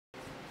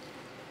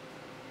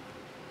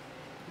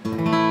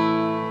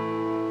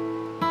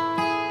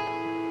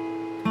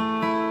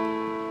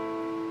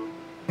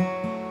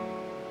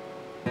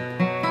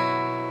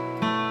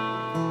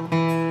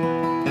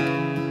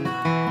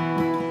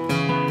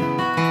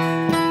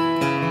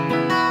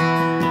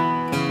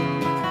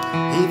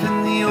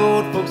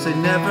folks, they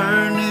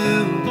never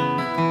knew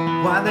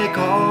why they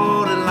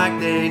called it like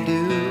they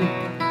do.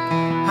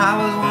 I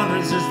was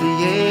wondering since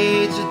the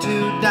age of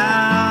 2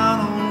 down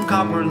on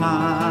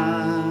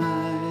Copperline.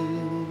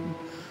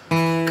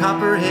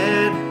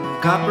 Copperhead,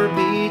 Copper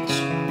Beach,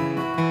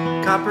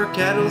 copper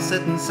kettle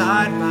sitting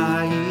side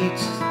by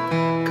each,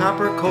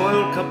 copper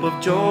coiled cup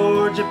of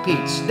Georgia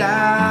peach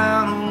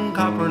down on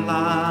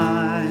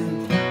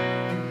Copperline.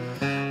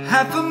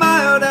 Half a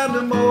mile down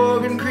to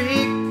Morgan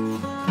Creek,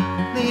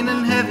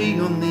 leaning heavy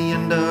on the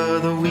end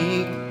of the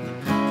week,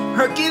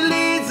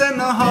 Hercules and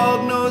the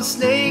hog-nosed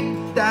snake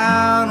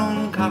down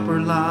on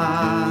Copperline.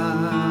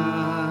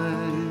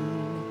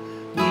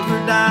 We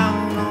were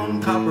down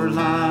on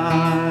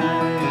Copperline.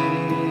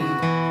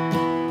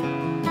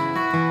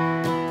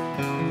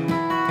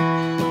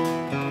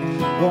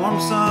 Warm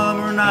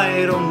summer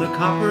night on the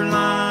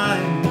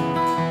Copperline,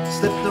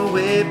 slipped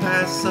away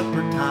past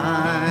supper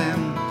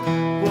time.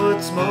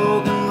 Wood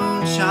smoke and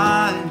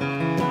moonshine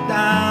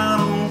down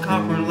on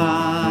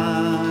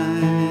Copperline.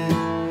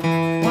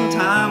 One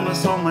time I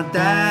saw my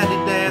daddy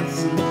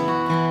dancing,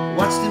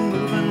 watched him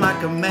moving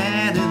like a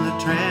man in a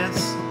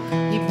trance.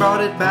 He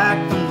brought it back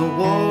from the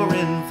war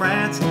in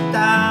France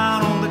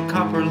down on the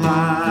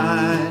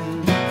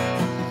Copperline.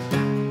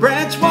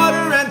 Branch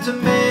water and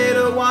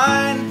tomato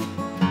wine,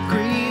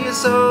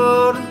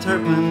 creosote and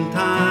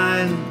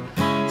turpentine,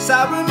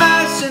 sour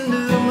mash and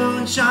new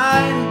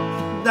moonshine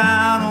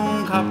down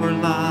on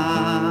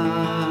Copperline.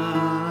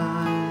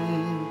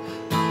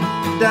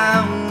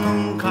 Down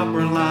on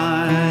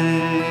Copperline.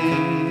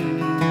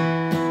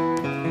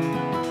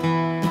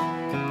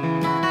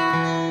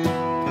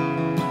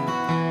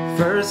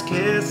 First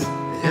kiss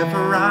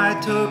ever I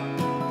took,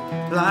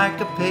 like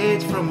a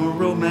page from a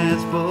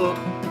romance book.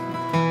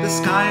 The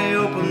sky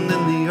opened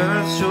and the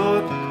earth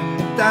shook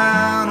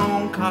down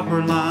on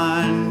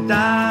Copperline,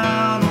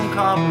 down on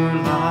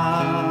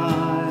Copperline.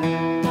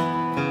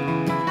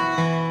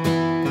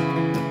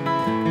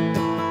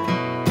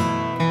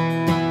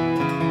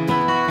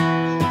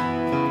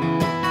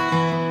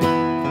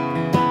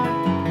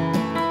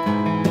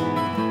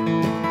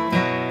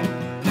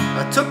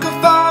 I took a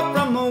fall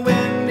from a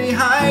windy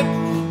height,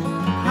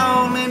 I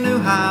only knew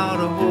how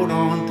to hold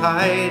on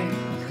tight,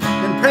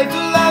 and pray for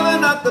love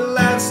and not the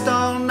last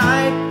all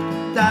night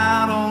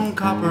down on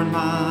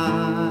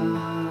Copperline.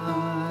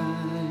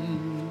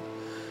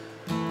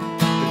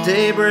 The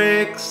day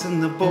breaks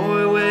and the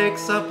boy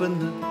wakes up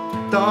and the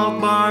dog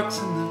barks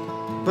and the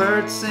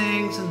bird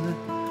sings and the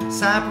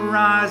sap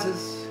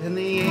rises and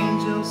the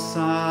angels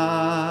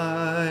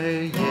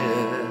sigh,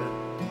 yeah.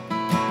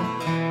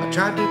 I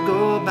tried to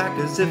go back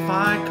as if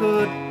I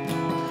could,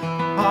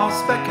 all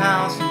spec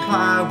house and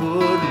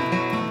plywood,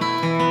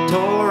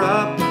 tore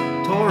up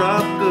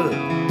good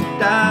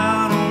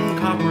down on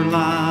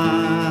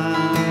Copperline.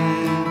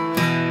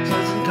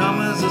 Doesn't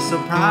come as a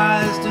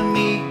surprise to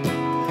me,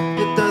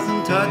 it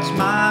doesn't touch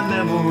my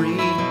memory.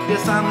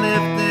 Yes, I'm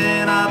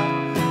lifting up,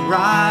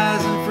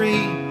 rising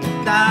free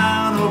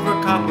down over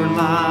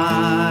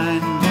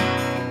Copperline.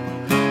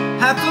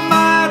 Half a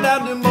mile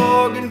down to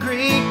Morgan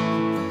Creek,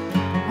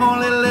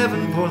 only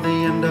living for the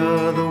end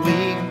of the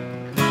week,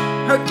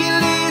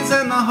 Hercules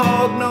and the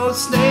hog-nosed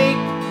snake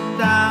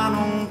down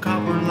on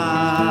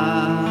Copperline.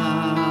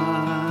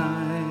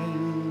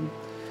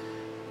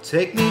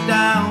 Take me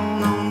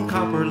down on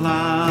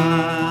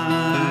Copperline.